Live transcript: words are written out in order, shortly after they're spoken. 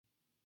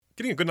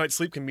Getting a good night's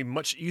sleep can be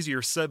much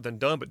easier said than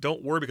done, but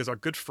don't worry because our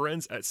good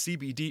friends at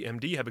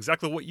CBDMD have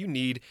exactly what you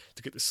need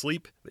to get the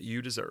sleep that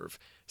you deserve.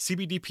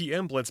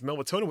 CBDPM blends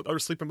melatonin with other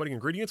sleep-promoting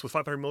ingredients with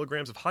 500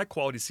 milligrams of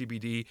high-quality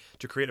CBD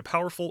to create a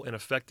powerful and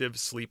effective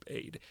sleep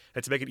aid.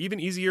 And to make it even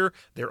easier,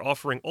 they're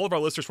offering all of our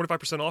listeners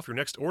 25% off your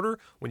next order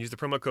when you use the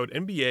promo code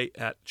NBA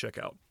at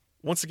checkout.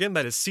 Once again,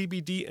 that is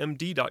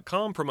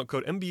cbdmd.com, promo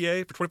code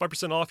NBA for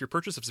 25% off your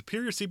purchase of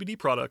superior CBD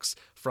products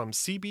from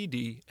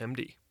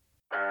CBDMD.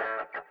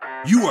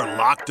 You are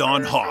Locked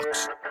On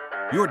Hawks,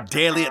 your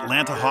daily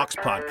Atlanta Hawks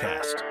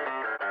podcast.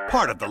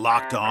 Part of the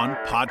Locked On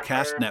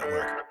Podcast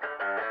Network.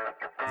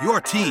 Your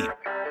team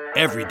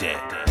every day.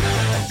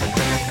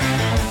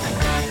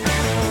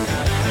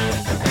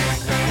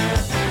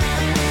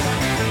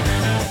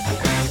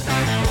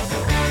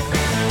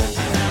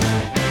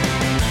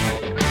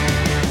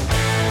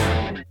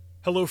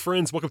 Hello,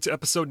 friends. Welcome to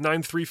episode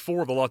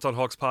 934 of the Locked On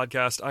Hawks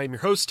podcast. I am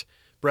your host,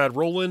 Brad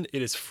Rowland.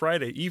 It is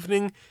Friday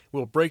evening.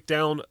 We'll break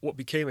down what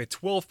became a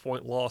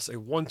 12-point loss, a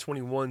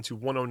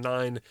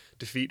 121-109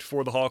 defeat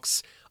for the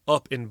Hawks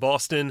up in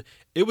Boston.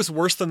 It was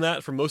worse than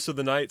that for most of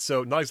the night,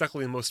 so not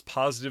exactly the most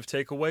positive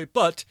takeaway,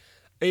 but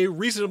a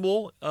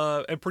reasonable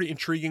and pretty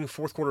intriguing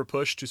fourth quarter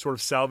push to sort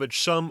of salvage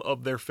some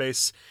of their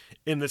face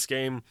in this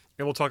game.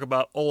 And we'll talk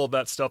about all of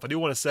that stuff. I do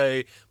want to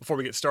say, before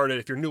we get started,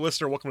 if you're a new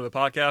listener, welcome to the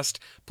podcast.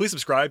 Please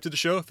subscribe to the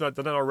show if you've not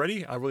done that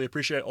already. I really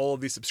appreciate all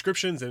of these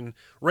subscriptions and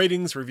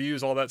ratings,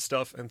 reviews, all that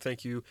stuff. And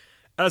thank you,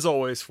 as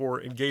always,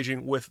 for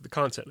engaging with the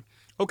content.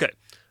 Okay.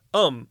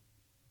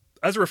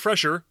 As a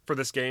refresher for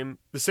this game,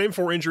 the same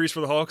four injuries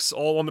for the Hawks,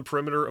 all on the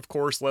perimeter, of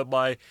course, led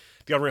by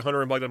DeAndre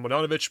Hunter and Bogdan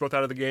Bogdanovic, both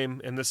out of the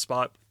game in this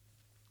spot.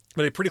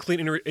 But a pretty clean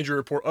injury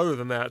report other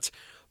than that.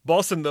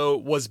 Boston, though,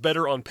 was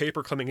better on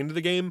paper coming into the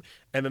game,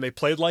 and then they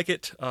played like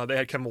it. They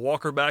had Kevin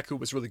Walker back, who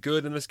was really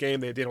good in this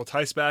game. They had Daniel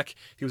Theis back.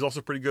 He was also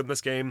pretty good in this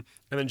game.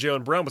 And then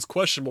Jaylen Brown was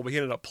questionable, but he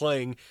ended up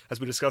playing, as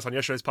we discussed on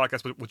yesterday's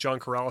podcast with John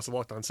Corrales of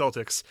Locked On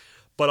Celtics.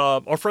 But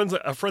our friends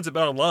at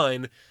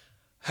BetOnline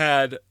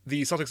had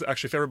the Celtics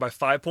actually favored by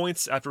 5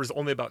 points after it was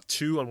only about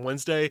 2 on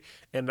Wednesday,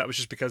 and that was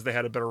just because they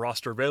had a better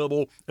roster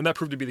available, and that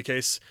proved to be the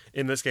case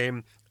in this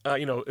game.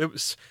 It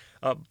was...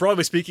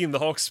 broadly speaking, the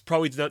Hawks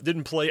probably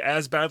didn't play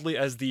as badly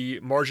as the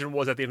margin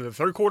was at the end of the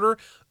third quarter,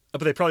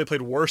 but they probably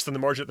played worse than the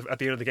margin at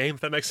the end of the game,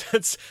 if that makes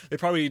sense. They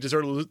probably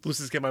deserved to lose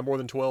this game by more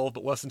than 12,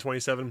 but less than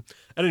 27.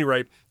 At any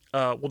rate,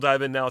 we'll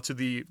dive in now to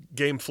the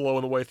game flow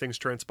and the way things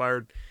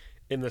transpired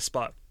in this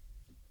spot.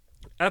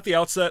 At the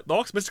outset, the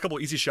Hawks missed a couple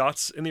easy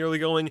shots in the early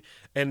going,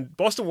 and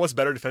Boston was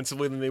better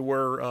defensively than they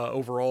were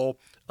overall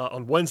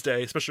on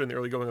Wednesday, especially in the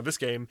early going of this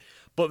game.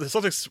 But the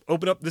Celtics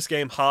opened up this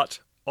game hot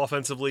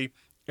offensively,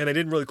 and they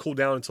didn't really cool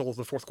down until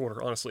the fourth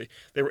quarter, honestly.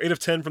 They were 8 of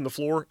 10 from the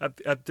floor at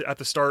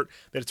the start.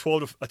 They had a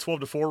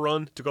 12-4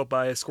 run to go up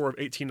by a score of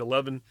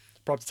 18-11,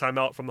 brought the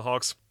timeout from the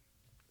Hawks.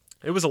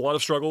 It was a lot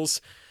of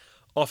struggles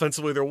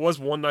offensively. There was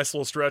one nice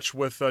little stretch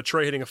with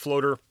Trae hitting a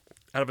floater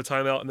out of a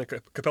timeout, and then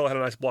Capella had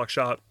a nice block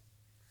shot.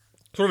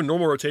 Sort of a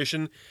normal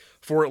rotation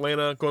for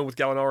Atlanta, going with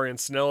Gallinari and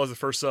Snell as the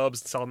first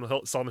subs. Solomon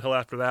Hill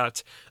after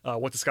that.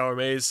 Went to Skylar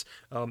Mays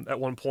at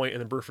one point,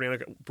 and then Bruce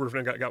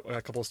Fernando got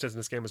a couple of stints in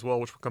this game as well,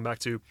 which we'll come back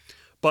to.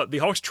 But the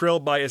Hawks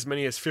trailed by as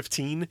many as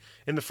 15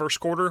 in the first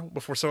quarter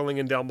before settling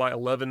in down by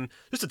 11.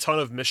 Just a ton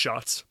of missed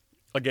shots.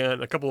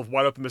 Again, a couple of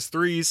wide open missed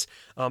threes.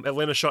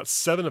 Atlanta shot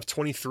 7 of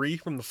 23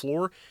 from the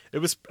floor. It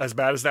was as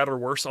bad as that or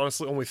worse,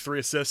 honestly. Only 3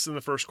 assists in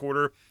the first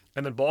quarter.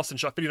 And then Boston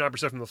shot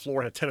 59% from the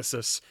floor and had 10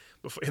 assists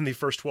in the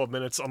first 12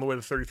 minutes on the way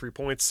to 33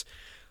 points.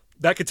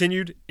 That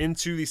continued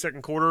into the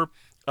second quarter.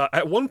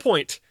 At one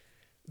point,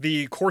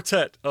 the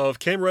quartet of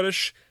Cam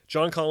Reddish,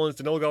 John Collins,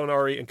 Danilo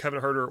Gallinari, and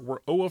Kevin Huerter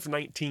were 0 of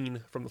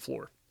 19 from the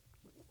floor.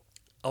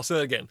 I'll say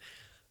that again.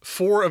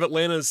 4 of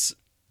Atlanta's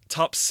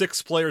top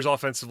 6 players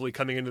offensively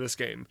coming into this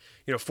game.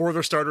 4 of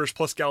their starters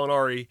plus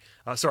Gallinari.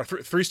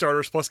 3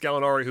 starters plus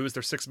Gallinari, who is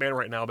their 6th man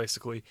right now,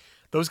 basically.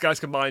 Those guys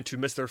combined to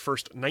miss their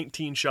first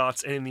 19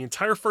 shots, and in the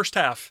entire first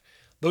half,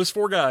 those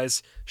 4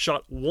 guys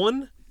shot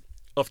 1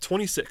 of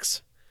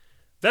 26.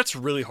 That's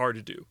really hard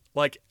to do.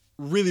 Like,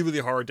 really, really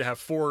hard to have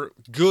 4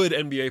 good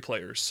NBA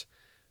players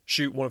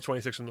shoot 1 of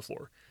 26 from the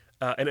floor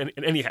in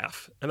any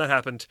half. And that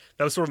happened.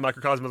 That was sort of a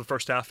microcosm of the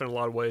first half in a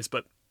lot of ways,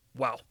 but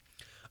wow.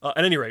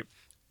 At any rate,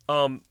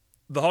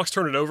 the Hawks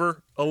turned it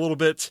over a little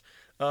bit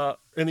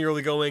in the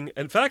early going.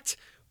 In fact,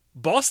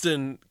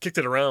 Boston kicked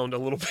it around a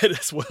little bit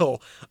as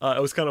well.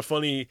 It was kind of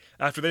funny.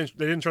 After they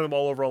didn't turn the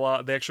ball over a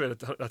lot, they actually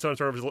had a ton of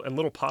turnovers in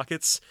little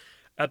pockets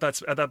at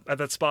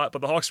that spot.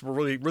 But the Hawks were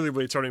really, really,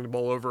 really turning the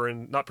ball over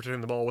and not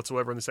protecting the ball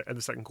whatsoever in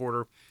the second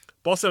quarter.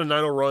 Boston had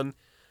a 9-0 run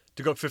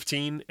to go up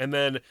 15, and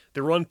then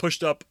the run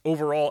pushed up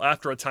overall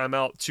after a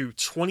timeout to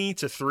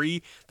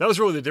 20-3. That was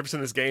really the difference in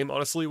this game,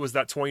 honestly, was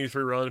that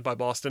 20-3 run by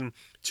Boston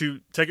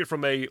to take it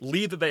from a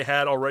lead that they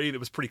had already that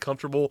was pretty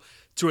comfortable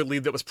to a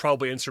lead that was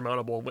probably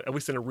insurmountable, at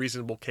least in a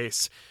reasonable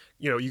case.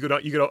 You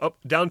go up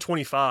down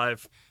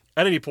 25.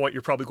 At any point,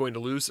 you're probably going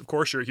to lose. Of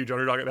course, you're a huge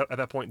underdog at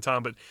that point in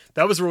time, but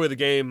that was really the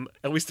game,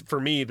 at least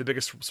for me, the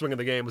biggest swing of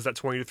the game was that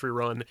 20-3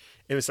 run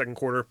in the second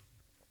quarter.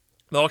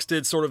 The Hawks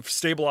did sort of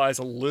stabilize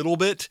a little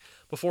bit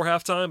before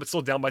halftime, but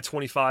still down by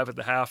 25 at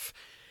the half.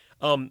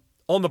 On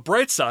the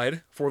bright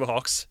side for the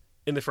Hawks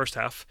in the first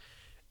half,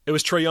 it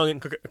was Trae Young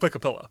and Clint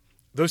Capella.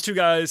 Those two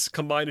guys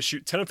combined to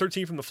shoot 10 of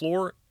 13 from the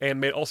floor and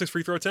made all 6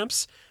 free throw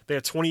attempts. They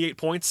had 28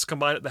 points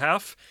combined at the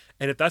half.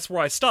 And if that's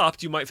where I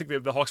stopped, you might think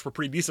that the Hawks were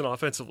pretty decent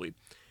offensively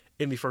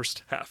in the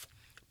first half.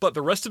 But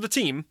the rest of the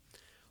team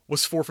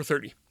was 4 for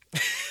 30.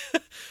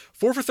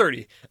 4 for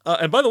 30.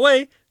 And by the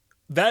way,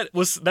 that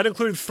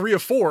included 3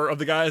 of 4 of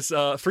the guys,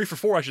 3 for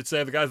 4, I should say,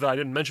 of the guys that I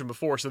didn't mention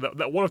before. So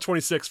that 1 of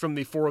 26 from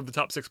the 4 of the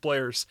top 6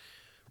 players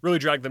really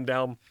dragged them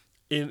down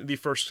in the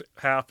first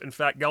half. In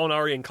fact,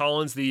 Gallinari and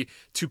Collins, the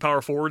 2 power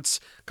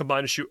forwards,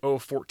 combined to shoot 0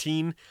 of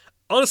 14.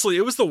 Honestly,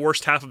 it was the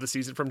worst half of the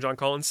season from John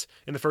Collins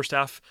in the first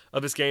half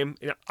of this game.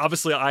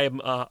 Obviously,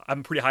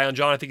 I'm pretty high on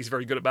John. I think he's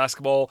very good at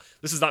basketball.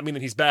 This does not mean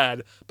that he's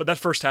bad, but that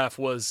first half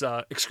was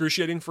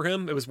excruciating for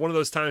him. It was one of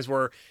those times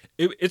where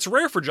it's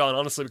rare for John,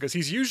 honestly, because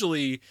he's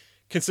usually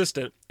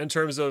consistent in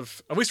terms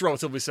of, at least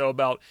relatively so,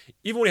 about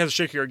even when he has a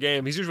shakier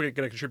game, he's usually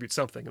going to contribute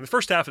something. In the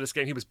first half of this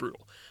game, he was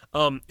brutal.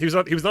 He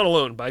was not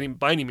alone by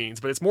any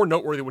means, but it's more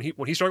noteworthy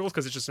when he struggles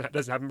because it just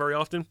doesn't happen very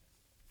often.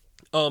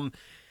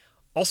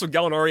 Also,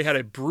 Gallinari had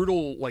a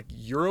brutal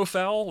Euro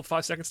foul with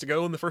 5 seconds to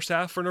go in the first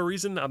half for no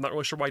reason. I'm not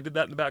really sure why he did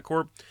that in the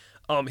backcourt.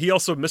 He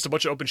also missed a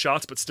bunch of open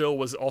shots, but still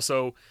was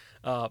also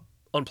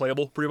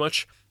unplayable pretty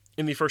much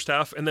in the first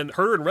half. And then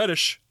Huerter and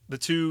Reddish, the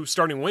 2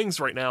 starting wings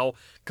right now,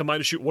 combined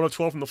to shoot 1 of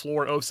 12 from the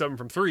floor and 0 of 7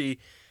 from 3.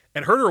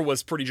 And Huerter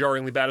was pretty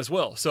jarringly bad as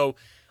well. So,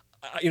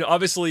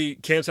 obviously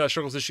Cam's had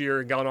struggles this year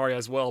and Gallinari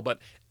as well, but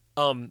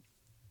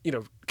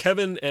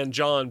Kevin and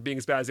John being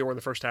as bad as they were in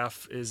the first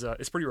half is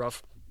pretty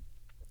rough.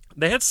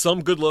 They had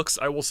some good looks,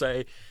 I will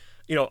say.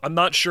 I'm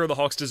not sure the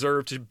Hawks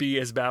deserve to be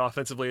as bad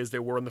offensively as they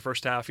were in the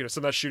first half. Some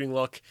of that shooting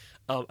luck.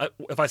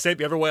 If I say it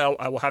the other way,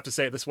 I will have to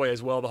say it this way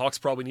as well. The Hawks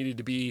probably needed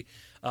to be.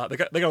 They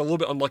got a little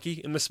bit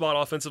unlucky in this spot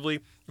offensively,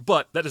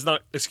 but that does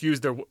not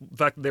excuse the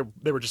fact that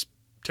they were just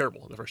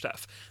terrible in the first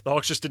half. The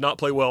Hawks just did not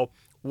play well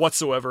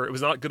whatsoever. It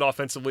was not good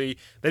offensively.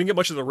 They didn't get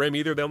much of the rim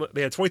either.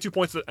 They had 22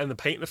 points in the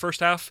paint in the first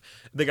half.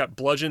 They got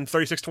bludgeoned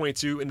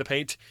 36-22 in the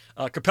paint.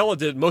 Capella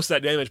did most of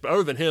that damage, but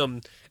other than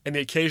him and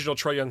the occasional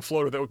Trae Young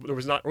floater, there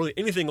was not really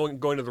anything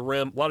going to the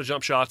rim. A lot of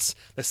jump shots.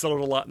 They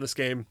settled a lot in this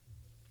game,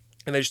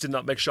 and they just did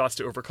not make shots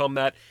to overcome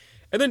that.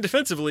 And then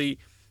defensively,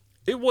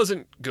 it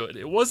wasn't good.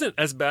 It wasn't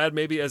as bad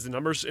maybe as the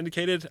numbers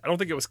indicated. I don't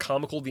think it was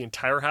comical the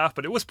entire half,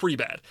 but it was pretty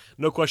bad.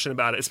 No question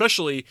about it,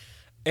 especially.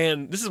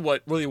 And this is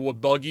what really would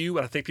bug you,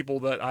 and I think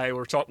people that I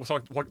were talking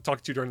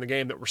to during the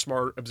game that were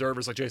smart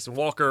observers like Jason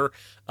Walker,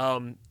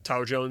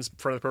 Tyler Jones,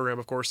 friend of the program,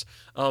 of course,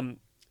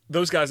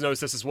 those guys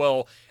noticed this as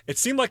well. It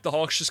seemed like the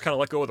Hawks just kind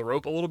of let go of the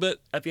rope a little bit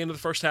at the end of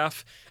the first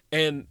half,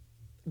 and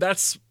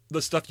that's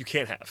the stuff you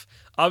can't have.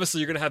 Obviously,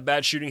 you're going to have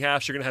bad shooting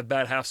halves, you're going to have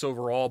bad halves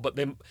overall, but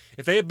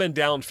if they had been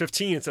down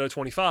 15 instead of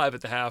 25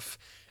 at the half,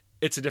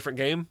 it's a different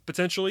game,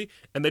 potentially,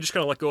 and they just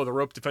kind of let go of the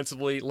rope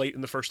defensively late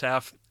in the first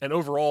half, and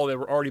overall, they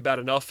were already bad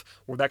enough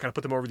where that kind of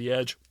put them over the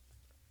edge.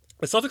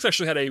 The Celtics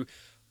actually had a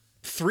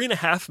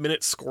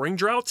 3.5-minute scoring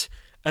drought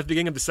at the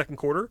beginning of the second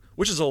quarter,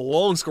 which is a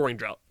long scoring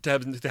drought to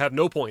have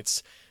no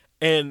points,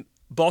 and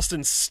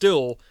Boston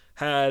still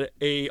had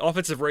a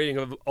offensive rating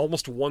of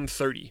almost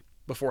 130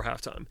 before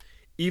halftime,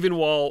 even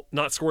while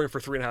not scoring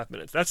for 3.5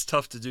 minutes. That's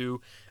tough to do,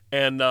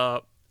 and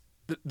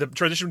the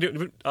transition,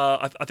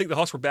 I think the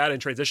Hawks were bad in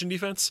transition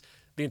defense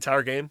the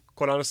entire game,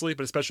 quite honestly,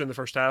 but especially in the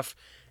first half.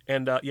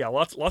 And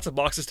lots of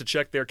boxes to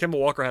check there. Kemba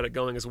Walker had it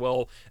going as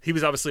well. He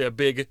was obviously a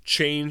big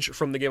change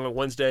from the game on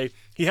Wednesday.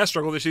 He has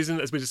struggled this season,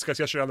 as we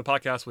discussed yesterday on the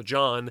podcast with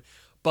John,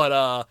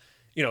 but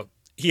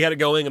he had it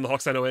going, and the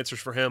Hawks had no answers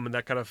for him, and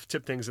that kind of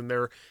tipped things in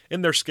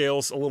their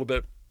scales a little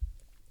bit.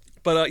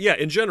 But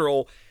in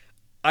general,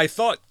 I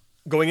thought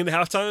going into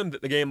halftime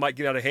that the game might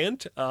get out of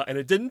hand, and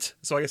it didn't.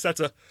 So I guess that's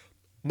a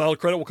mild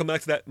credit. We'll come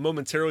back to that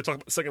momentarily, talk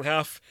about the second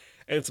half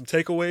and some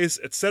takeaways,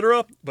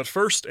 etc. But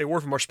first, a word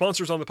from our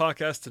sponsors on the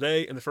podcast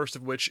today, and the first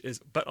of which is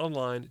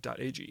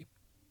betonline.ag.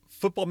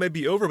 Football may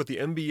be over, but the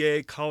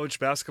NBA, college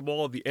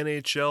basketball, the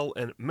NHL,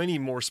 and many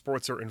more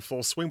sports are in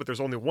full swing, but there's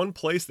only one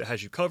place that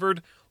has you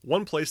covered,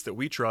 one place that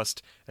we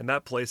trust, and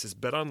that place is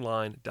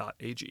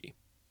betonline.ag.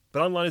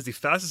 BetOnline is the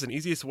fastest and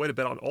easiest way to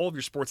bet on all of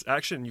your sports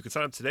action, and you can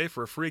sign up today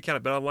for a free account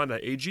at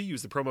betonline.ag.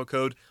 Use the promo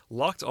code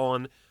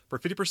LOCKEDON for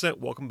 50%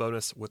 welcome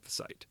bonus with the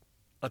site.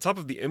 On top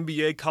of the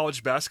NBA,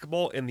 college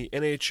basketball, and the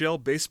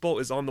NHL, baseball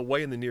is on the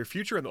way in the near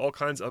future, and all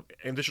kinds of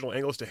additional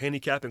angles to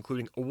handicap,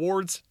 including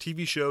awards,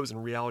 TV shows,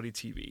 and reality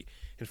TV.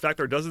 In fact,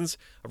 there are dozens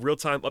of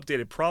real-time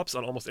updated props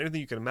on almost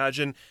anything you can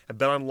imagine, and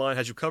BetOnline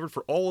has you covered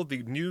for all of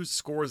the news,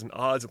 scores, and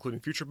odds, including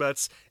future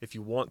bets, if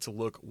you want to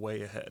look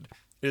way ahead.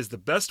 It is the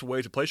best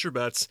way to place your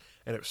bets,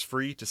 and it's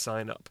free to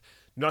sign up.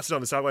 Do not sit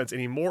on the sidelines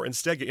anymore.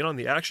 Instead, get in on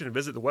the action and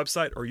visit the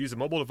website or use a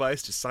mobile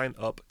device to sign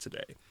up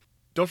today.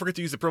 Don't forget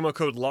to use the promo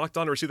code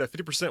LOCKEDON to receive that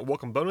 50%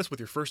 welcome bonus with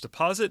your first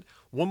deposit.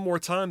 One more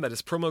time, that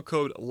is promo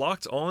code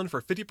LOCKEDON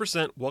for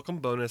 50% welcome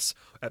bonus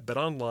at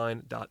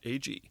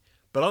betonline.ag.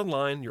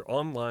 BetOnline, your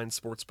online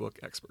sportsbook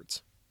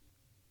experts.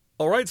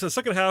 All right, so the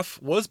second half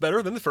was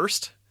better than the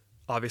first,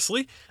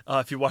 obviously.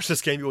 If you watch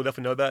this game, you will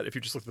definitely know that. If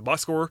you just look at the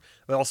box score,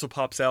 that also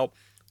pops out.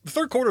 The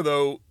third quarter,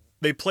 though,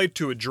 they played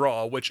to a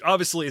draw, which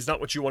obviously is not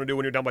what you want to do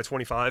when you're down by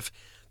 25.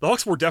 The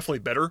Hawks were definitely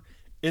better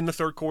in the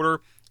third quarter.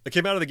 They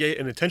came out of the gate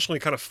and intentionally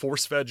kind of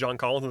force-fed John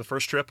Collins in the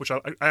first trip, which I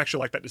actually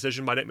like that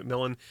decision by Nate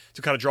McMillan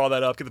to kind of draw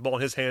that up, get the ball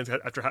in his hands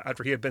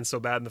after he had been so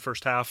bad in the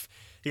first half.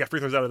 He got free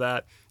throws out of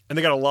that. And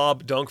they got a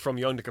lob dunk from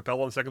Young to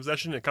Capella in the second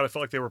possession. It kind of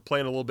felt like they were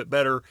playing a little bit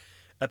better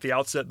at the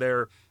outset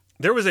there.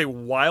 There was a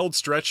wild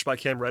stretch by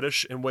Cam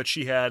Reddish in which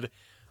he had,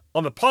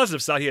 on the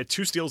positive side, he had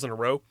 2 steals in a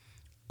row.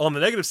 On the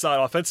negative side,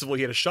 offensively,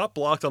 he had a shot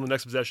blocked on the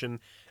next possession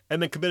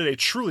and then committed a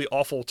truly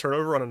awful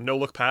turnover on a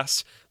no-look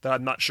pass that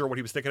I'm not sure what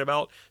he was thinking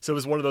about. So it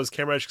was one of those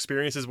Cam Reddish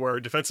experiences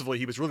where defensively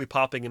he was really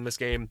popping in this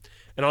game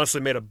and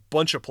honestly made a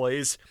bunch of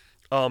plays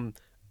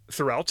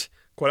throughout,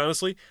 quite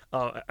honestly.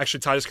 Actually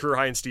tied his career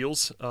high in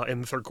steals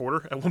in the third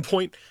quarter at one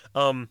point.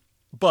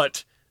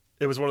 But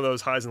it was one of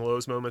those highs and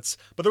lows moments.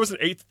 But there was an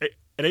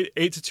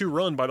 8-2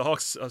 run by the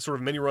Hawks, sort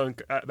of mini run.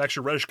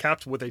 Actually, Reddish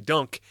capped with a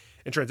dunk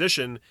in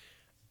transition.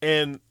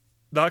 And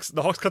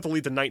the Hawks cut the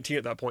lead to 19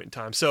 at that point in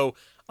time. So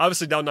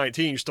obviously down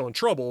 19, you're still in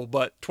trouble,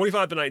 but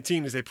 25 to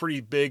 19 is a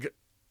pretty big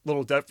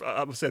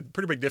I would say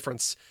pretty big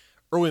difference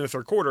early in the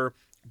third quarter.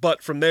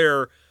 But from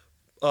there,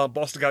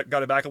 Boston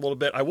got it back a little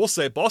bit. I will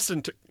say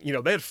Boston,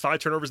 they had 5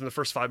 turnovers in the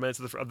first 5 minutes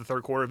of the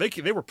third quarter.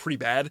 They were pretty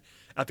bad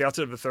at the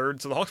outset of the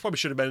third, so the Hawks probably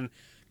should have been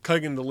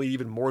cutting in the lead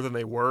even more than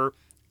they were.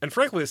 And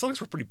frankly, the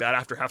Celtics were pretty bad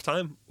after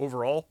halftime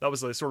overall. That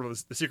was sort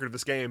of the secret of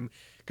this game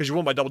because you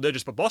won by double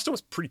digits, but Boston was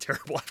pretty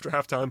terrible after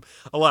halftime,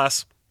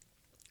 alas.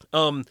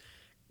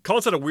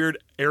 Collins had a weird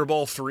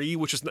airball 3,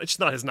 which is just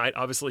not his night.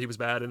 Obviously, he was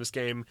bad in this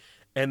game.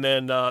 And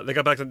then they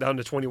got back down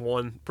to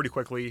 21 pretty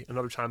quickly,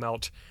 another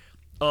timeout.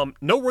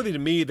 Noteworthy to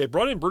me, they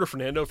brought in Bruno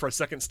Fernando for a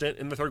second stint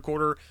in the third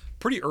quarter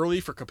pretty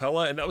early for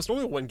Capella, and that was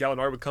normally when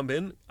Gallinari would come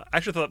in. I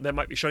actually thought that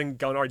might be shutting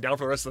Gallinari down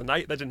for the rest of the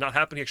night. That did not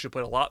happen. He actually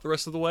played a lot the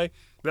rest of the way.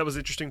 That was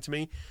interesting to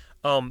me.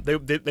 They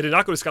did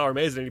not go to Skylar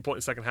Mays at any point in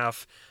the second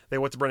half. They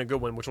went to Brandon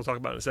Goodwin, which we'll talk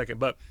about in a second.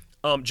 But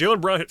Jaylen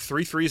Brown hit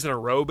 3 threes in a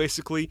row,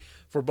 basically,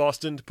 for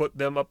Boston to put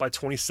them up by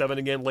 27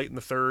 again late in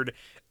the third.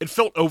 It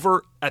felt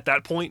over at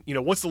that point.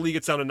 Once the league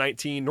gets down to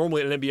 19,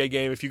 normally in an NBA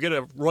game, if you get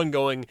a run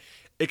going,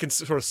 it can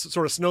sort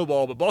of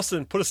snowball. But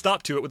Boston put a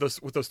stop to it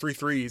with those 3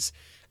 threes.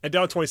 And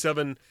down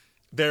 27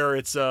 there,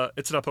 it's an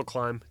uphill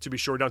climb, to be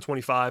sure, down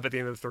 25 at the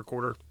end of the third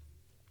quarter.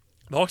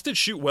 The Hawks did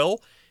shoot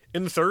well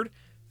in the third.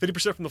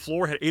 50% from the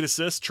floor, had 8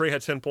 assists. Trey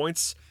had 10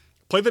 points.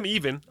 Played them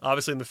even,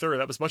 obviously, in the third.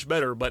 That was much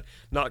better, but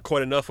not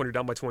quite enough when you're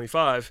down by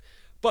 25.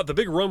 But the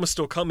big run was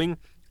still coming,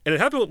 and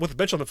it happened with the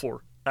bench on the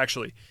floor,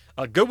 actually.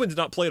 Goodwin did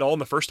not play at all in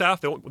the first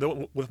half. They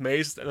went with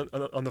Mays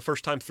on the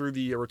first time through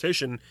the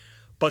rotation.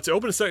 But to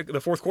open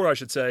the fourth quarter, I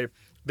should say,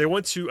 they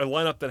went to a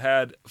lineup that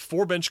had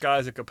 4 bench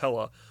guys in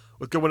Capella,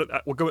 with Goodwin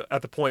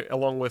at the point,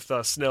 along with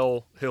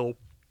Snell, Hill,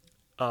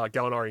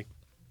 Gallinari.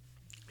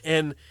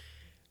 And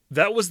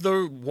that was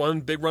the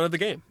one big run of the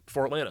game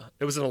for Atlanta.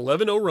 It was an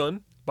 11-0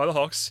 run by the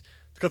Hawks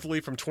to cut the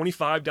lead from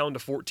 25 down to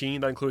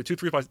 14. That included 2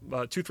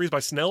 threes by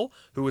Snell,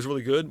 who was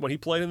really good when he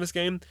played in this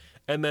game.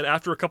 And then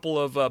after a couple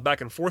of back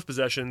and forth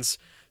possessions,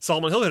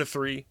 Solomon Hill hit a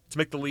 3 to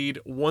make the lead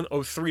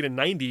 103 to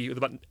 90 with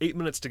about 8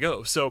 minutes to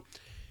go. So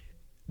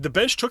the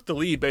bench took the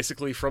lead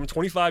basically from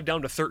 25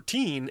 down to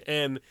 13,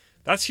 and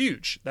that's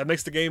huge. That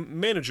makes the game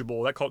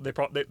manageable. They called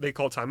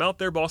timeout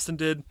there. Boston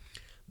did.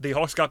 The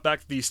Hawks got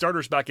back the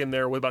starters back in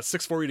there with about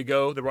 6:40 to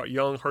go. They brought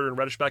Young, Herter, and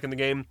Reddish back in the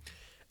game.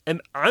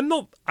 And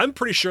I'm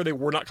pretty sure they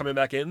were not coming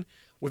back in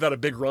without a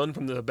big run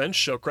from the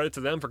bench, so credit to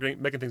them for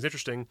making things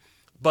interesting.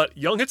 But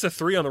Young hits a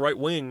 3 on the right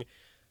wing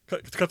to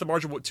cut the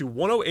margin to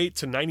 108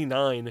 to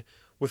 99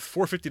 with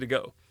 4:50 to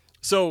go.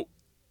 So,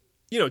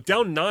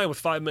 down 9 with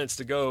 5 minutes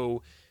to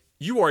go,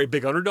 you are a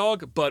big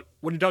underdog. But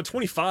when you're down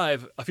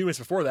 25 a few minutes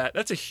before that,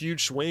 that's a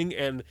huge swing.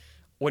 And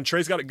when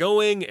Trey's got it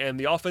going and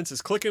the offense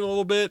is clicking a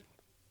little bit,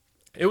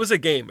 it was a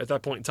game at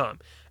that point in time.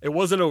 It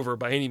wasn't over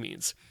by any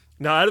means.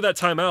 Now, out of that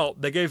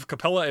timeout, they gave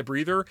Capella a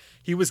breather.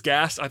 He was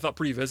gassed, I thought,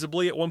 pretty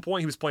visibly at one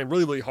point. He was playing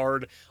really, really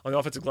hard on the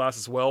offensive glass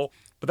as well.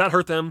 But that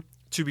hurt them,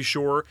 to be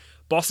sure.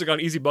 Boston got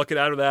an easy bucket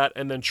out of that,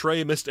 and then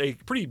Trey missed a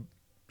pretty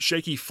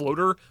shaky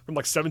floater from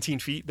like 17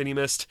 feet that he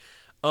missed.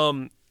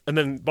 And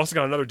then Boston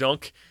got another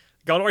dunk.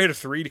 Gallinari hit a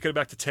 3 to cut it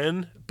back to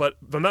 10, but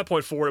from that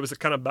point forward, it was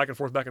kind of back and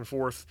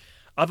forth.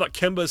 I thought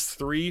Kemba's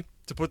 3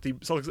 to put the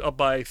Celtics up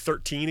by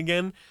 13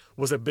 again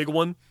was a big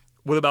one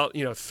with about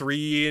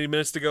 3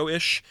 minutes to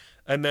go-ish.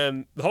 And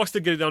then the Hawks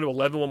did get it down to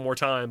 11 one more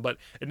time, but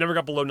it never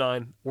got below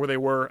 9 where they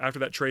were after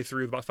that Trey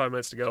 3 with about 5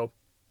 minutes to go.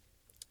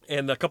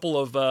 And a couple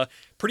of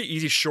pretty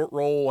easy short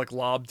roll, like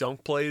lob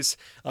dunk plays.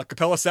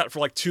 Capella sat for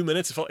like 2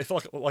 minutes. It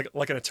felt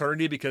like an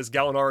eternity because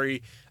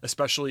Gallinari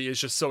especially is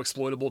just so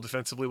exploitable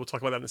defensively. We'll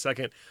talk about that in a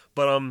second.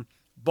 But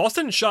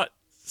Boston shot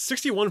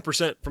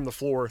 61% from the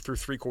floor through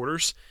 3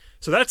 quarters.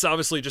 So that's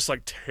obviously just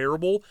like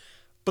terrible.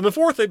 But in the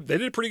fourth, they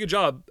did a pretty good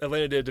job,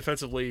 Atlanta did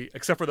defensively,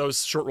 except for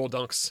those short roll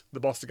dunks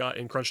that Boston got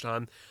in crunch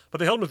time. But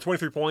they held them to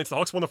 23 points. The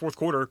Hawks won the fourth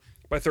quarter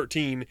by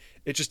 13.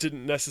 It just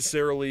didn't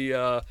necessarily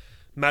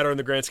matter in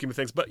the grand scheme of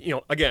things. But,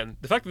 again,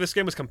 the fact that this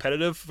game was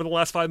competitive for the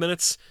last 5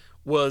 minutes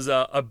was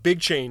a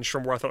big change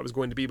from where I thought it was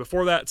going to be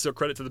before that. So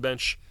credit to the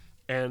bench,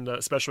 and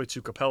especially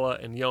to Capella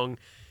and Young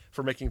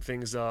for making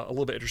things a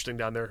little bit interesting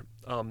down there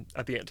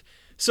at the end.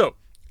 So,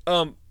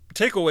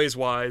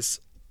 takeaways-wise,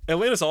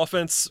 Atlanta's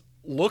offense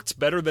looked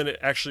better than it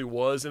actually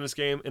was in this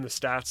game in the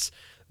stats.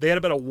 They had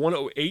about a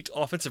 108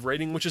 offensive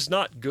rating, which is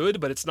not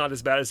good, but it's not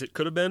as bad as it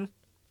could have been.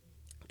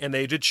 And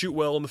they did shoot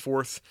well in the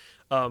fourth.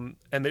 And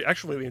they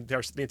actually,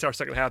 the entire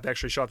second half, they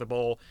actually shot the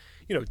ball,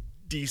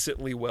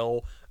 decently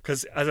well.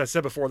 Because, as I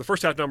said before, the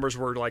first half numbers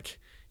were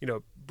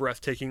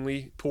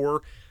breathtakingly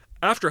poor.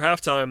 After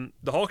halftime,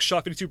 the Hawks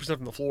shot 52%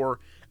 from the floor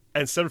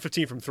and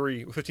 7-15 from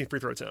three, with 15 free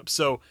throw attempts.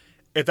 So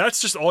if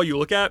that's just all you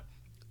look at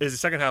is the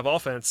second half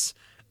offense,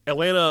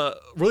 Atlanta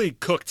really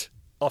cooked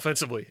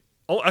offensively.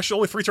 Actually,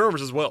 only 3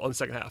 turnovers as well in the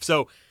second half.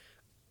 So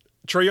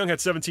Trae Young had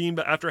 17,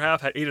 but after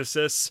half had 8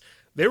 assists.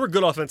 They were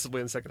good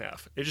offensively in the second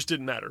half. It just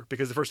didn't matter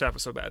because the first half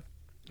was so bad.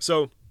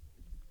 So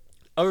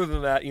other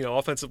than that,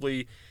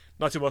 offensively,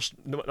 not too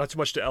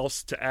much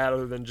else to add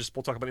other than just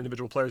we'll talk about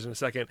individual players in a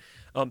second.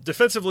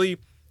 Defensively,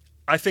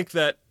 I think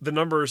that the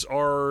numbers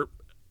are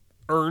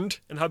earned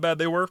in how bad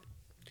they were.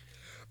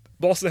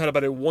 Boston had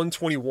about a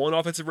 121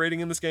 offensive rating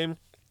in this game.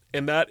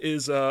 And that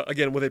is,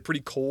 again, with a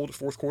pretty cold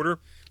fourth quarter.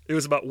 It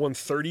was about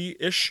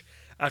 130-ish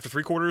after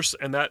 3 quarters,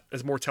 and that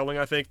is more telling,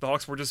 I think. The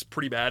Hawks were just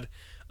pretty bad.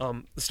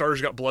 The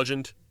starters got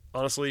bludgeoned,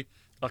 honestly.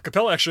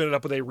 Capella actually ended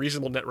up with a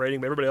reasonable net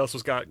rating, but everybody else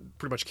got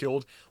pretty much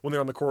killed when they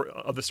were on the court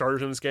of the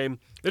starters in this game.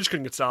 They just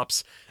couldn't get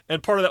stops.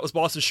 And part of that was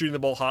Boston shooting the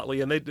ball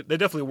hotly, and they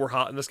definitely were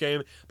hot in this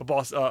game,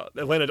 but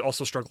Atlanta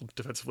also struggled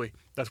defensively.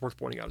 That's worth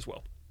pointing out as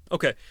well.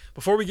 Okay,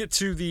 before we get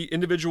to the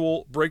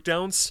individual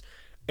breakdowns,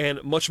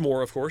 and much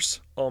more, of course,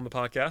 on the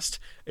podcast,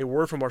 a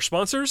word from our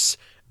sponsors,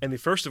 and the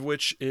first of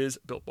which is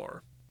Built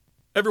Bar.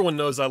 Everyone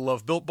knows I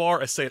love Built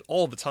Bar. I say it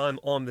all the time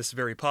on this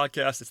very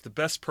podcast. It's the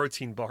best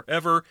protein bar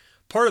ever.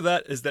 Part of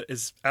that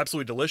is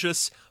absolutely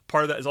delicious.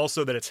 Part of that is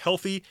also that it's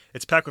healthy.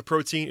 It's packed with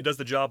protein. It does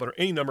the job under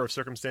any number of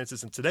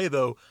circumstances. And today,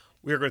 though,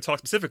 we are going to talk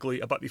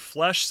specifically about the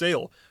flash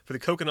sale for the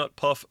coconut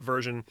puff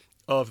version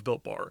of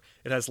Built Bar.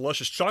 It has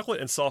luscious chocolate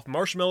and soft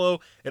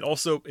marshmallow. It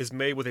also is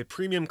made with a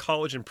premium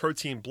collagen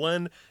protein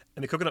blend.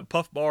 And the Coconut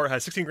Puff Bar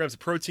has 16 grams of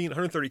protein,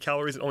 130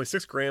 calories, and only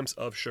 6 grams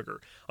of sugar.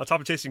 On top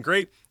of tasting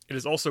great, it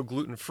is also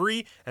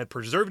gluten-free and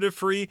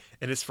preservative-free,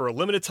 and it's for a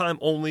limited time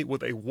only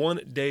with a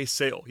 1-day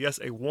sale. Yes,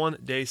 a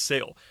 1-day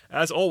sale.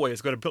 As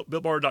always, go to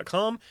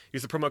BuiltBar.com,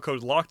 use the promo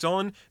code LOCKEDON,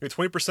 and get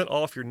 20%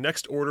 off your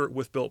next order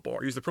with Built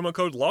Bar. Use the promo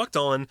code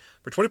LOCKEDON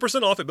for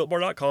 20% off at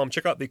BuiltBar.com.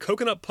 Check out the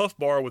Coconut Puff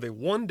Bar with a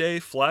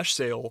 1-day flash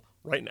sale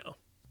right now.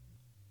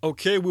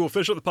 Okay, we will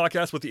finish up the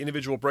podcast with the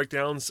individual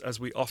breakdowns, as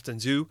we often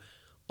do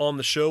on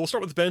the show. We'll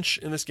start with the bench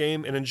in this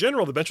game, and in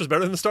general, the bench was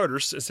better than the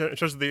starters in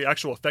terms of the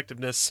actual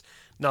effectiveness.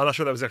 Now, I'm not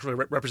sure that was actually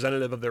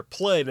representative of their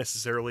play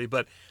necessarily,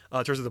 but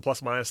in terms of the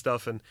plus-minus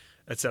stuff and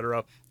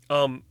etc.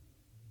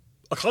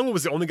 Okongwu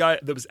was the only guy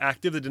that was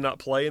active that did not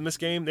play in this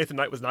game. Nathan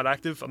Knight was not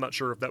active. I'm not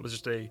sure if that was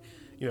just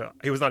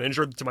he was not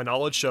injured to my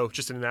knowledge, so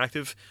just an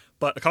inactive.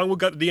 But Okongwu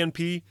got the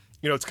DNP.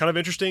 It's kind of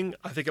interesting.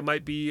 I think it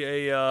might be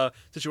a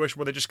situation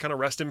where they just kind of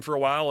rest him for a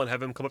while and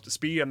have him come up to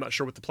speed. I'm not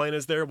sure what the plan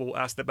is there. We'll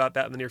ask about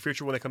that in the near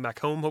future when they come back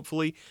home,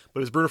 hopefully. But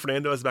it was Bruno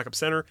Fernando as the backup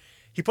center.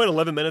 He played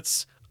 11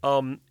 minutes.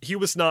 He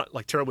was not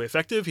terribly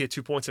effective. He had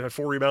 2 points and had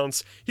 4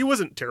 rebounds. He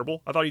wasn't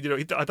terrible. I thought he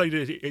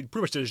pretty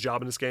much did his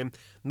job in this game.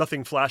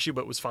 Nothing flashy,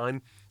 but it was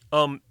fine.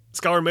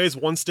 Skylar Mays,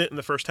 1 stint in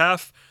the first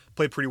half,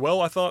 played pretty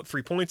well, I thought.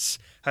 3 points,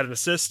 had an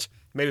assist,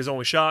 made his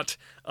only shot.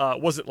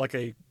 Wasn't like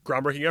a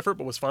groundbreaking effort,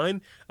 but was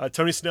fine.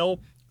 Tony Snell,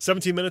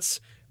 17 minutes,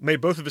 made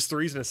both of his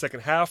threes in the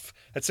second half,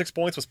 had 6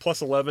 points, was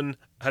plus 11,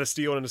 had a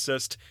steal and an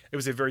assist. It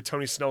was a very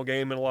Tony Snell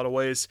game in a lot of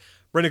ways.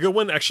 Brandon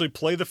Goodwin actually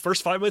played the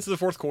first 5 minutes of the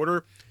fourth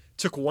quarter,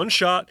 took 1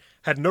 shot,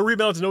 had no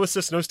rebounds, no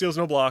assists, no steals,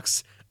 no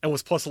blocks, and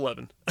was plus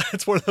 11.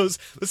 This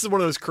is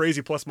one of those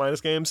crazy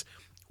plus-minus games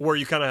where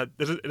you kind of,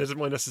 it doesn't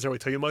really necessarily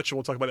tell you much, and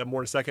we'll talk about that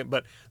more in a second,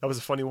 but that was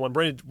a funny one.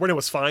 Brandon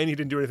was fine. He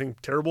didn't do anything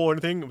terrible or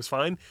anything. It was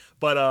fine,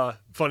 but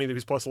funny that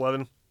he's plus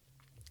 11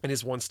 in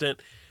his 1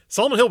 stint.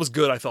 Solomon Hill was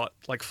good, I thought,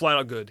 flat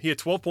out good. He had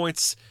 12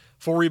 points,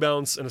 4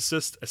 rebounds, an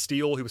assist, a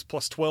steal. He was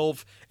plus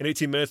 12 in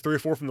 18 minutes, 3 or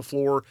 4 from the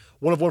floor,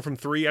 1 of 1 from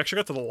 3. Actually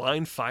got to the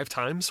line 5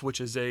 times, which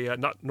is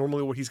not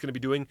normally what he's going to be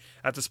doing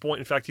at this point.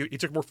 In fact, he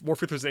took more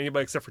free throws than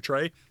anybody except for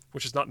Trae,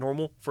 which is not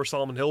normal for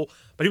Solomon Hill,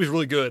 but he was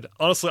really good.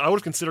 Honestly, I would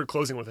have considered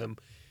closing with him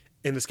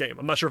in this game.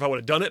 I'm not sure if I would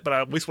have done it, but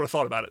I at least would have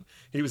thought about it.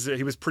 He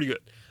was pretty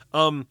good.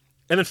 And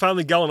then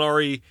finally,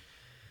 Gallinari.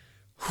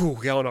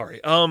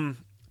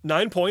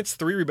 9 points,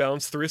 3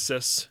 rebounds, 3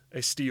 assists,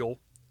 a steal,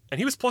 and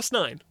he was plus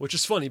 9, which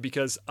is funny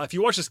because if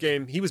you watch this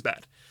game, he was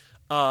bad.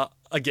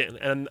 Again,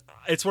 and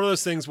it's one of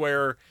those things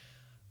where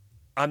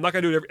I'm not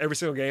going to do it every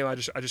single game. I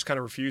just kind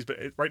of refuse, but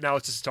right now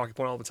it's just a talking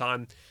point all the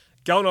time.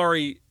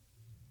 Gallinari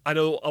I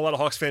know a lot of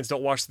Hawks fans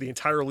don't watch the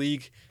entire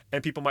league,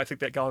 and people might think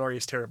that Gallinari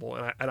is terrible,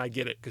 and I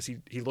get it, because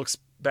he looks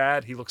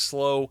bad, he looks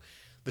slow,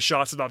 the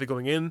shots have not been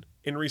going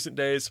in recent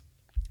days,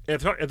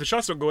 and if the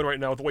shots don't go in right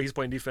now with the way he's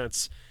playing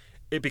defense,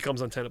 it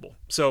becomes untenable.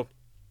 So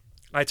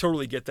I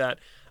totally get that.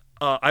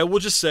 I will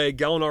just say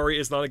Gallinari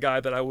is not a guy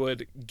that I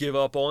would give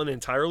up on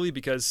entirely,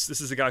 because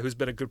this is a guy who's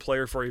been a good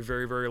player for a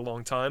very, very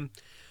long time.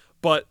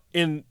 But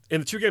in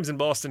the 2 games in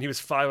Boston, he was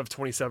 5 of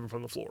 27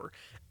 from the floor.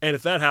 And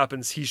if that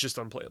happens, he's just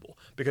unplayable,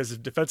 because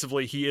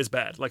defensively he is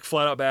bad, like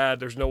flat out bad.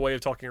 There's no way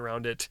of talking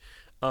around it.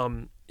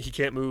 He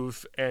can't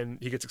move, and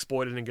he gets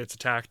exploited and gets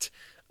attacked.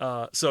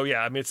 So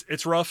yeah, I mean,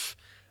 it's rough.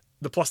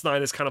 The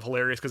 +9 is kind of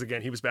hilarious because,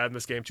 again, he was bad in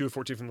this game, 2 of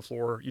 14 from the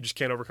floor. You just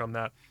can't overcome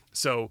that.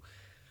 So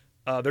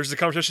there's a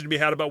conversation to be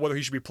had about whether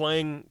he should be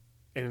playing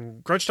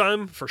in crunch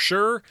time, for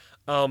sure.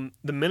 The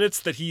minutes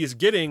that he is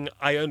getting,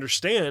 I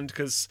understand,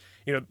 because,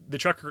 you know, the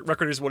track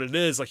record is what it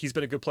is. Like, he's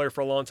been a good player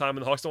for a long time,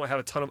 and the Hawks don't have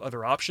a ton of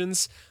other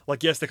options.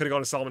 Like, yes, they could have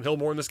gone to Solomon Hill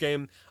more in this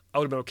game. I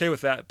would have been okay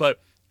with that,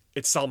 but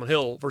it's Solomon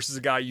Hill versus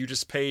a guy you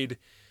just paid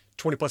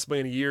 $20+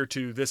 million a year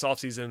to this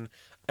offseason.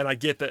 And I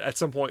get that at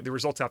some point the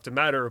results have to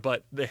matter,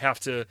 but you have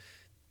to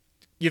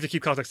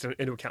keep context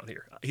into account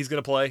here. He's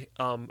going to play,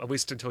 at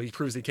least until he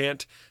proves he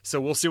can't. So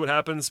we'll see what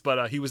happens,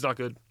 but he was not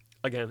good,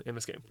 again, in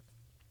this game.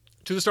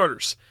 To the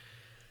starters.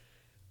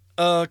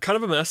 Kind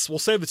of a mess. We'll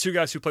save the 2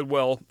 guys who played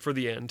well for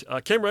the end.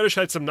 Cam Reddish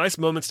had some nice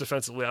moments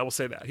defensively, I will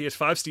say that. He has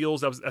 5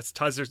 steals. That's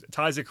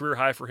ties a career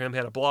high for him. He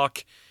had a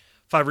block,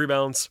 5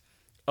 rebounds.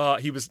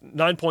 He was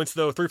 9 points,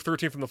 though, 3 for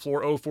 13 from the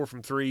floor, 0 4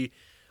 from 3.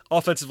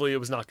 Offensively, it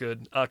was not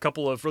good. A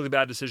couple of really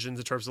bad decisions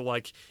in terms of,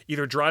 like,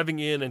 either driving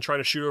in and trying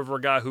to shoot over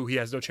a guy who he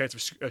has no chance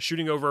of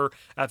shooting over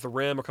at the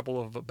rim, a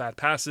couple of bad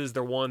passes.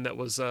 There one that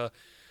was the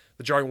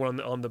jarring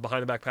one on the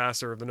behind-the-back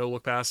pass, or the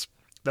no-look pass.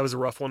 That was a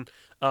rough one.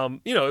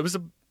 You know, it was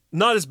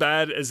not as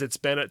bad as it's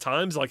been at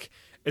times. Like,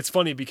 it's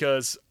funny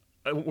because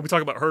when we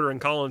talk about Herter and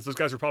Collins, those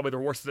guys are probably the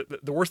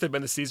worst they've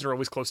been this season, or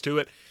always close to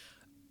it.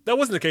 That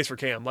wasn't the case for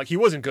Cam. Like, he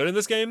wasn't good in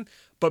this game,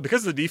 but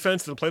because of the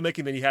defense and the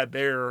playmaking that he had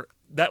there,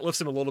 that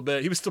lifts him a little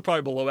bit. He was still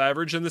probably below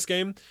average in this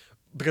game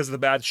because of the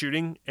bad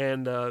shooting,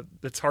 and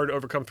it's hard to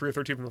overcome 3 of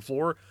 13 from the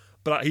floor,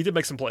 but he did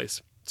make some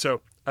plays.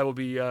 So I will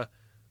be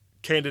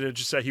candid and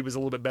just say he was a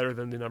little bit better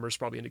than the numbers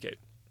probably indicate.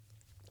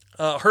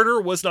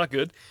 Herter was not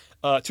good.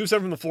 2 of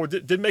 7 from the floor.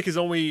 Did make his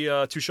only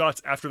 2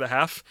 shots after the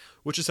half,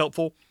 which is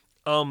helpful.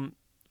 5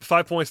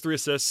 points, 3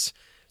 assists,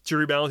 2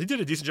 rebounds. He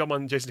did a decent job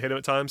on Jason Tatum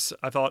at times.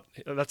 I thought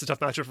that's a tough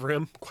matchup for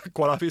him,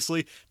 quite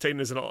obviously. Tatum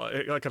is an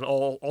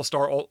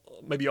all-star,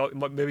 maybe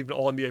even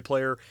all-NBA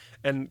player,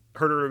 and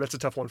Herter, that's a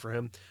tough one for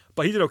him.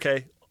 But he did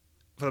okay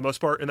for the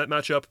most part in that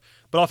matchup.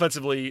 But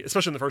offensively,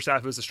 especially in the first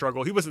half, it was a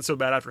struggle. He wasn't so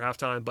bad after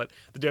halftime, but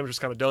the damage was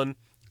kind of done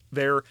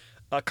there.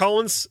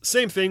 Collins,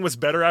 same thing, was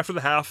better after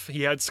the half.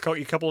 He had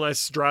a couple of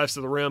nice drives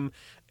to the rim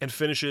and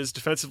finishes.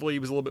 Defensively, he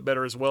was a little bit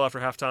better as well after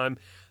halftime.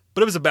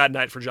 But it was a bad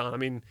night for John. I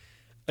mean,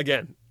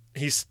 again,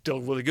 he's still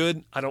really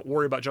good. I don't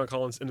worry about John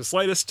Collins in the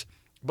slightest.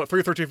 But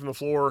 3 of 13 from the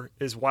floor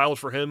is wild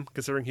for him,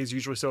 considering he's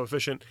usually so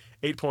efficient.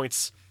 8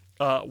 points.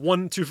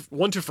 One to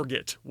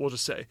forget, we'll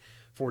just say,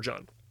 for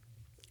John.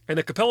 And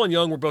then Capella and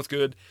Young were both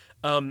good.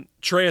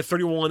 Trey had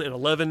 31 and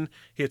 11.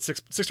 He had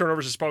six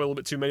turnovers, is probably a little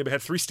bit too many, but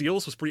had 3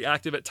 steals, was pretty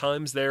active at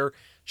times there.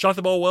 Shot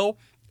the ball well.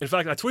 In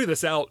fact, I tweeted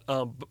this out.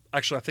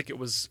 Actually, I think it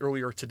was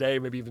earlier today,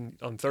 maybe even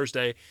on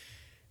Thursday.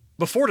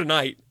 Before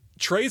tonight,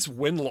 Trey's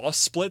win-loss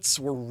splits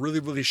were really,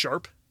 really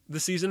sharp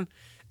this season.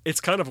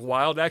 It's kind of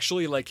wild,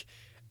 actually. Like,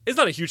 it's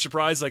not a huge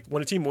surprise. Like,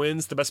 when a team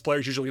wins, the best player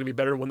is usually going to be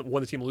better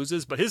when the team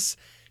loses. But his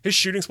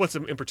shooting splits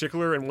in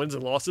particular, and wins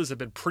and losses, have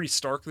been pretty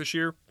stark this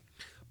year.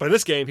 But in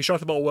this game, he shot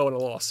the ball well in a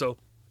loss, so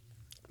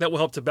that will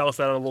help to balance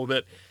that out a little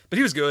bit. But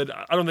he was good.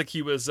 I don't think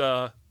he was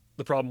the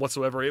problem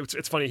whatsoever.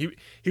 It's funny.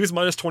 He was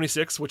minus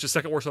 26, which is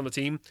second worst on the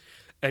team,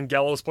 and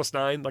Gallo was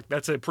 +9. Like,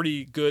 that's a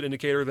pretty good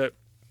indicator that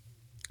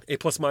a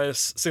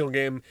plus-minus single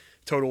game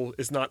total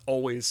is not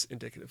always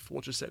indicative.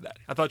 We'll just say that.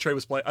 I thought Trey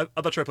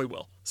played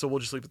well, so we'll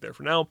just leave it there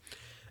for now.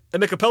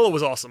 And then Capella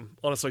was awesome,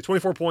 honestly.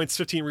 24 points,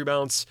 15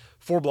 rebounds,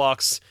 4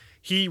 blocks.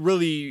 He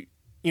really,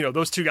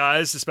 those 2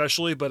 guys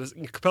especially, but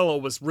Capella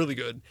was really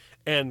good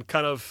and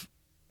kind of,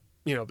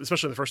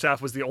 especially in the first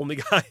half, was the only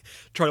guy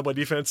trying to play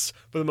defense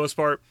for the most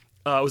part.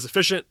 Was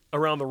efficient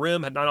around the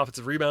rim, had 9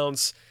 offensive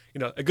rebounds.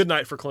 A good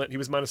night for Clint. He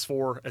was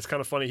 -4. It's kind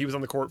of funny. He was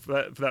on the court for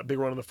that big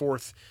run in the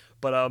fourth.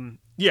 But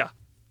yeah,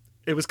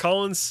 it was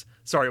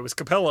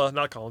Capella,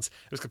 not Collins.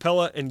 It was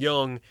Capella and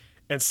Young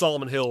and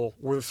Solomon Hill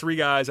were the 3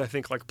 guys I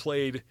think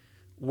played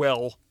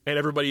well, and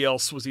everybody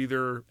else was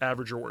either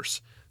average or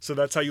worse. So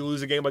that's how you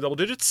lose a game by double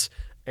digits,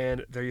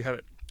 and there you have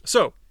it.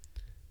 So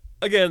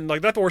again,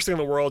 not the worst thing in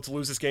the world to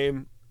lose this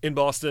game in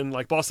Boston.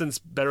 Boston's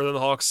better than the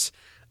Hawks.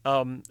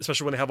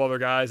 Especially when they have all their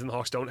guys and the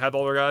Hawks don't have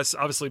all their guys.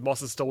 Obviously,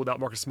 Boston's still without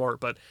Marcus Smart,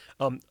 but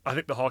I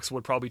think the Hawks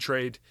would probably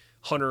trade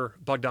Hunter,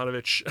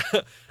 Bogdanovich,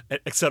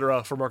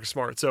 etc. for Marcus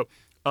Smart. So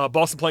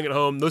Boston playing at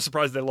home, no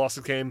surprise they lost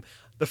the game.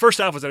 The first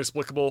half was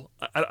inexplicable.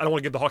 I don't want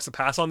to give the Hawks a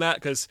pass on that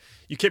because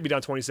you can't be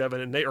down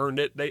 27, and they earned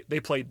it. They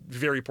played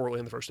very poorly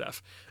in the first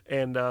half.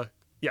 And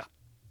Yeah,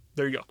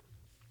 there you go.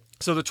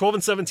 So the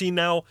 12-17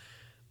 now,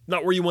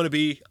 not where you want to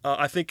be.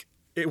 I think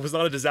it was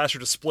not a disaster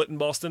to split in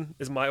Boston,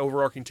 is my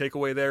overarching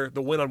takeaway there.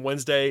 The win on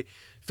Wednesday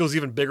feels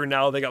even bigger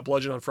now. They got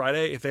bludgeoned on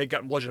Friday. If they had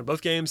gotten bludgeoned in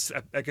both games,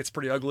 that gets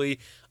pretty ugly.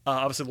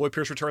 Obviously, Lloyd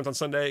Pierce returns on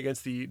Sunday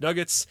against the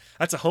Nuggets.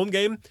 That's a home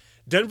game.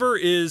 Denver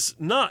is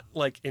not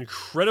like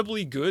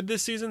incredibly good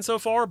this season so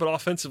far, but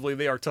offensively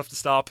they are tough to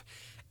stop.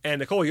 And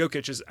Nikola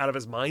Jokic is out of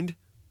his mind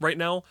right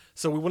now.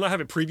 So we will not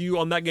have a preview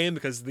on that game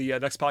because the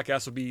next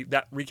podcast will be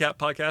that recap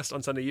podcast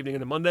on Sunday evening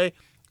into Monday.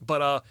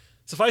 But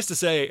suffice to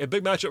say, a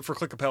big matchup for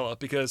Clint Capella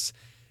because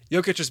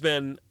Jokic has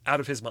been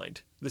out of his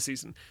mind this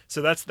season.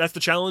 So that's the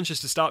challenge, is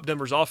to stop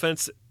Denver's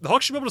offense. The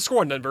Hawks should be able to score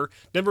on Denver.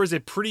 Denver is a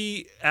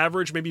pretty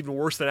average, maybe even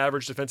worse than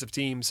average defensive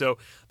team. So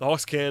the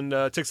Hawks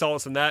can take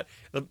solace in that.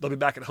 They'll be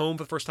back at home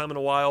for the first time in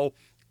a while.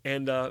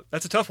 And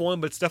that's a tough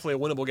one, but it's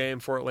definitely a winnable game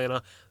for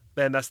Atlanta.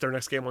 And that's their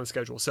next game on the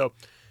schedule. So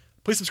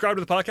please subscribe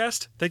to the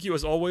podcast. Thank you,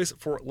 as always,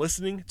 for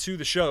listening to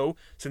the show.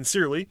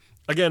 Sincerely.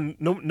 Again,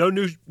 no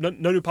new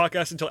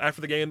podcast until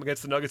after the game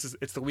against the Nuggets.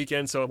 It's the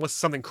weekend, so unless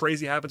something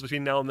crazy happens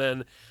between now and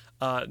then,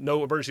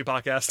 no emergency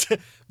podcast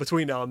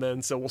between now and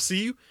then. So we'll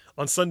see you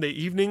on Sunday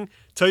evening.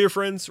 Tell your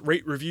friends,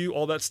 rate, review,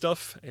 all that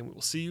stuff, and we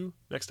will see you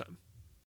next time.